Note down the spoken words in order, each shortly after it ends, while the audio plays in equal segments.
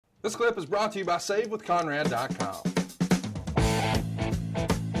This clip is brought to you by SaveWithConrad.com.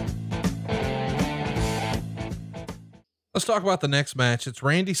 Let's talk about the next match. It's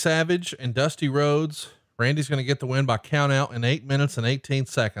Randy Savage and Dusty Rhodes. Randy's going to get the win by count out in 8 minutes and 18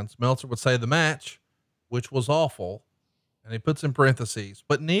 seconds. Meltzer would say the match, which was awful, and he puts in parentheses,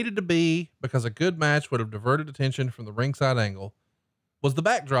 but needed to be because a good match would have diverted attention from the ringside angle, was the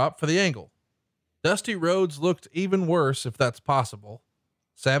backdrop for the angle. Dusty Rhodes looked even worse, if that's possible.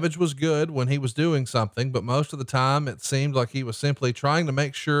 Savage was good when he was doing something, but most of the time it seemed like he was simply trying to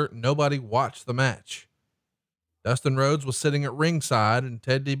make sure nobody watched the match. Dustin Rhodes was sitting at ringside, and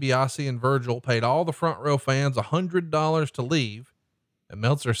Ted DiBiase and Virgil paid all the front row fans $100 to leave. And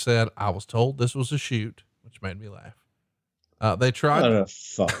Meltzer said, "I was told this was a shoot," which made me laugh. They tried. What a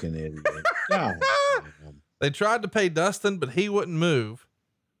fucking idiot. God. They tried to pay Dustin, but he wouldn't move.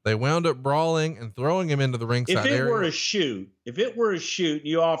 They wound up brawling and throwing him into the ringside area. If it were a shoot,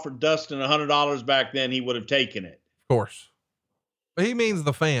 you offered Dustin $100 back then, he would have taken it. Of course. But he means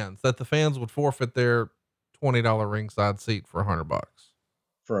the fans, that the fans would forfeit their $20 ringside seat for $100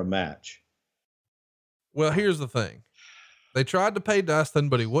 for a match. Well, here's the thing. They tried to pay Dustin,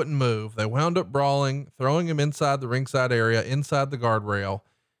 but he wouldn't move. They wound up brawling, throwing him inside the ringside area, inside the guardrail.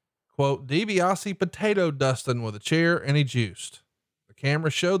 Quote, DiBiase potatoed Dustin with a chair and he juiced. The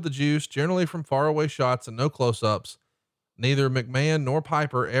camera showed the juice, generally from faraway shots and no close-ups. Neither McMahon nor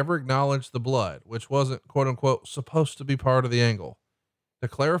Piper ever acknowledged the blood, which wasn't, quote unquote, supposed to be part of the angle. To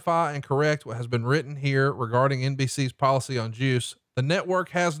clarify and correct what has been written here regarding NBC's policy on juice, the network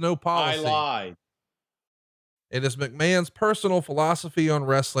has no policy. I lied. It is McMahon's personal philosophy on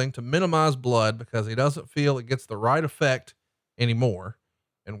wrestling to minimize blood because he doesn't feel it gets the right effect anymore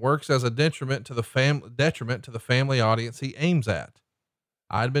and works as a detriment to the family audience he aims at.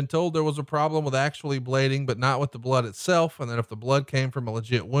 I'd been told there was a problem with actually blading, but not with the blood itself. And that if the blood came from a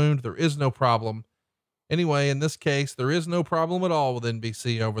legit wound, there is no problem. Anyway, in this case, there is no problem at all with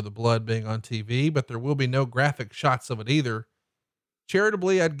NBC over the blood being on TV, but there will be no graphic shots of it either.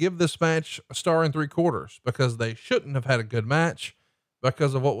 Charitably, I'd give this match a 1 3/4 because they shouldn't have had a good match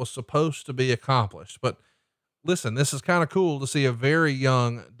because of what was supposed to be accomplished. But listen, this is kind of cool to see a very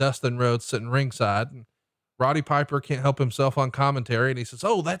young Dustin Rhodes sitting ringside, and Roddy Piper can't help himself on commentary. And he says,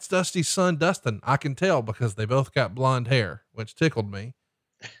 "Oh, that's Dusty's son, Dustin. I can tell because they both got blonde hair," which tickled me.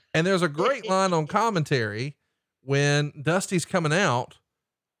 And there's a great line on commentary when Dusty's coming out.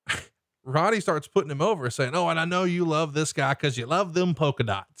 Roddy starts putting him over saying, "Oh, and I know you love this guy because you love them polka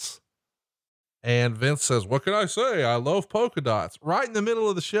dots." And Vince says, "What can I say? I love polka dots." Right in the middle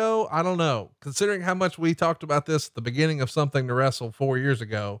of the show. I don't know, considering how much we talked about this at the beginning of Something to Wrestle 4 years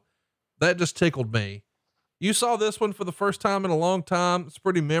ago, that just tickled me. You saw this one for the first time in a long time. It's a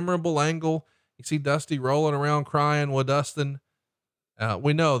pretty memorable angle. You see Dusty rolling around crying with Dustin.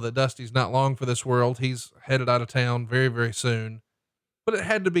 We know that Dusty's not long for this world. He's headed out of town very, very soon, but it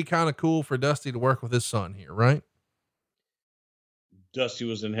had to be kind of cool for Dusty to work with his son here, right? Dusty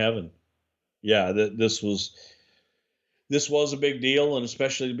was in heaven. Yeah. This was a big deal, and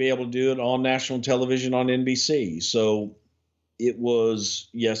especially to be able to do it on national television on NBC. So it was,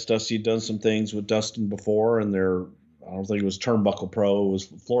 yes, Dusty had done some things with Dustin before, and I don't think it was Turnbuckle Pro. It was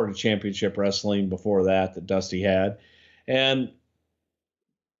Florida Championship Wrestling before that Dusty had. And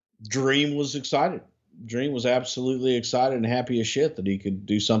Dream was excited. Dream was absolutely excited and happy as shit that he could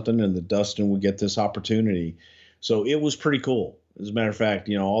do something and that Dustin would get this opportunity. So it was pretty cool. As a matter of fact,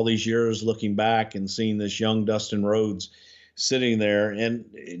 all these years looking back and seeing this young Dustin Rhodes sitting there and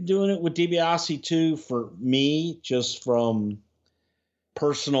doing it with DiBiase too, for me, just from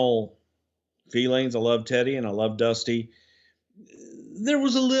personal feelings. I love Teddy and I love Dusty. There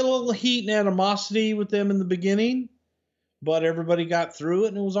was a little heat and animosity with them in the beginning, but everybody got through it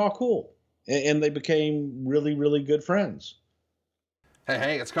and it was all cool. And they became really, really good friends.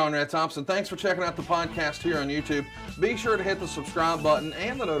 Hey, it's Conrad Thompson. Thanks for checking out the podcast here on YouTube. Be sure to hit the subscribe button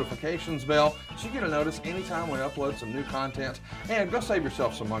and the notifications bell so you get a notice anytime we upload some new content. And go save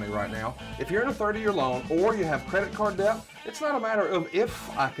yourself some money right now. If you're in a 30-year loan or you have credit card debt, it's not a matter of if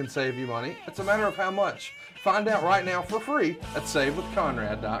I can save you money. It's a matter of how much. Find out right now for free at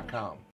SaveWithConrad.com.